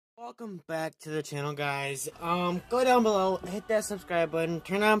Welcome back to the channel, guys. Go down below, hit that subscribe button,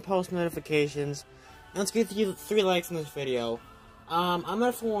 turn on post notifications, and let's get through 3 likes in this video. I'm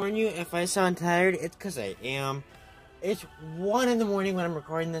gonna forewarn you, if I sound tired, it's because I am. It's 1 in the morning when I'm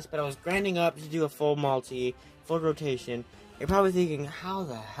recording this, but I was grinding up to do a full rotation. You're probably thinking, how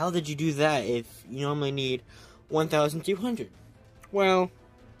the hell did you do that if you normally need 1,200? Well,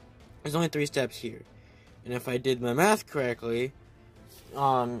 there's only 3 steps here. And if I did my math correctly,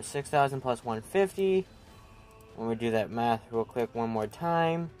 6,000 plus 150. When we do that math real quick one more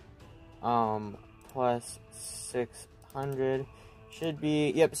time, plus 600 should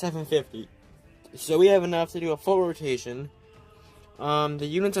be, yep, 750. So we have enough to do a full rotation. The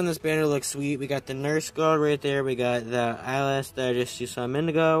units on this banner look sweet. We got the nurse girl right there. We got the Alice that you saw a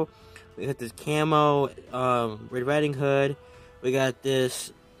minute ago. We got this camo Red Riding Hood. We got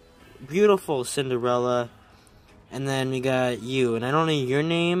this beautiful Cinderella. And then we got you, and I don't know your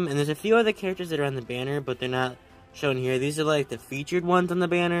name, and there's a few other characters that are on the banner, but they're not shown here. These are like the featured ones on the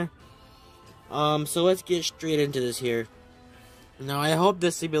banner. So let's get straight into this here. Now I hope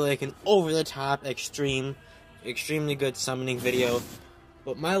this will be like an over-the-top, extremely good summoning video.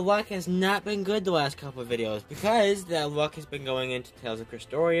 But my luck has not been good the last couple of videos, because that luck has been going into Tales of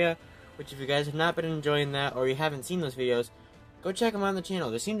Cristoria, which if you guys have not been enjoying that, or you haven't seen those videos, go check them on the channel.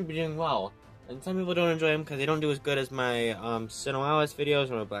 They seem to be doing well. And some people don't enjoy them because they don't do as good as my SINoALICE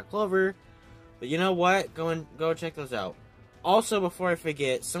videos or my Black Clover. But you know what? Go check those out. Also, before I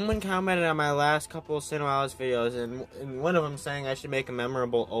forget, someone commented on my last couple of SINoALICE videos, and one of them saying I should make a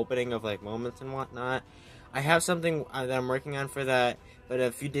memorable opening of like moments and whatnot. I have something that I'm working on for that. But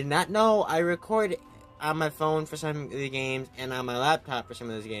if you did not know, I record on my phone for some of the games and on my laptop for some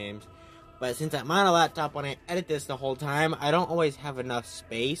of those games. But since I'm on a laptop when I edit this the whole time, I don't always have enough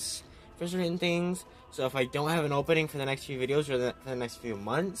space for certain things. So if I don't have an opening for the next few videos or for the next few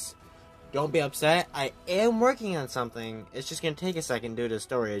months, don't be upset. I am working on something. It's just going to take a second due to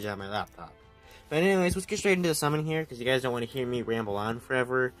storage on my laptop. But anyways, let's get straight into the summon here, because you guys don't want to hear me ramble on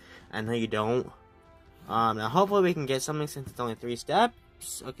forever. I know you don't. Now hopefully we can get something since it's only 3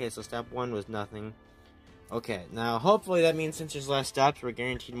 steps. Okay, so step 1 was nothing. Okay, now hopefully that means since there's less steps, we're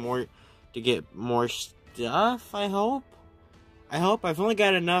guaranteed to get more stuff, I hope. I've only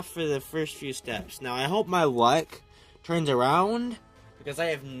got enough for the first few steps. Now, I hope my luck turns around, because I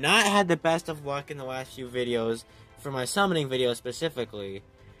have not had the best of luck in the last few videos, for my summoning video specifically.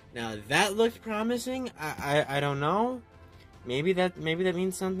 Now, that looks promising. I don't know. Maybe that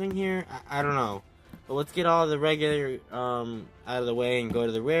means something here. I don't know. But let's get all the regular out of the way and go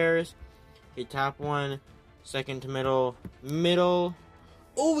to the rares. Okay, top one, second to middle.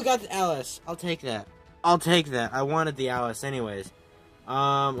 Oh, we got the Alice. I'll take that. I wanted the Alice anyways.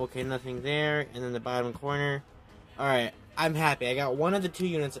 Okay, nothing there. And then the bottom corner. Alright, I'm happy. I got one of the 2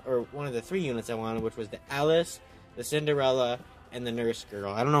 units, or one of the 3 units I wanted, which was the Alice, the Cinderella, and the nurse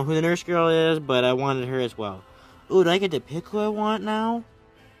girl. I don't know who the nurse girl is, but I wanted her as well. Ooh, do I get to pick who I want now?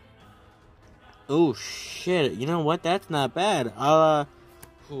 Oh, shit. You know what? That's not bad. I'll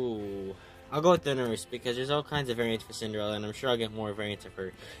go with the nurse, because there's all kinds of variants for Cinderella, and I'm sure I'll get more variants of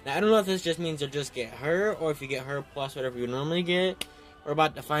her. Now, I don't know if this just means you'll just get her, or if you get her plus whatever you normally get. We're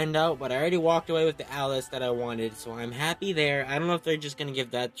about to find out, but I already walked away with the Alice that I wanted, so I'm happy there. I don't know if they're just going to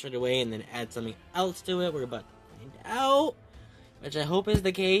give that straight away and then add something else to it. We're about to find out, which I hope is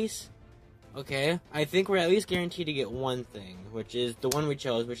the case. Okay, I think we're at least guaranteed to get one thing, which is the one we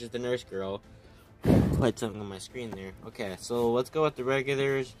chose, which is the nurse girl. Put something on my screen there. Okay, so let's go with the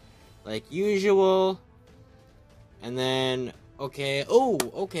regulars. Like usual. And then, okay. Oh,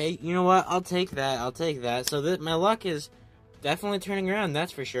 okay. You know what? I'll take that. So my luck is definitely turning around,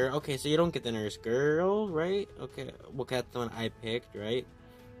 that's for sure. Okay, so you don't get the nurse girl, right? Okay, well, that's the one I picked, right?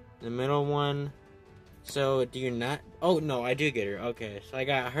 The middle one. So, do you not? Oh, no, I do get her. Okay, so I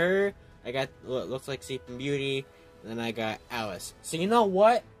got her. I got what looks like Sleeping Beauty. And then I got Alice. So, you know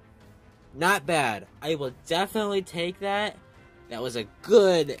what? Not bad. I will definitely take that. That was a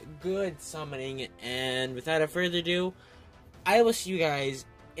good summoning, and without further ado, I will see you guys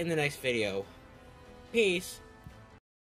in the next video. Peace.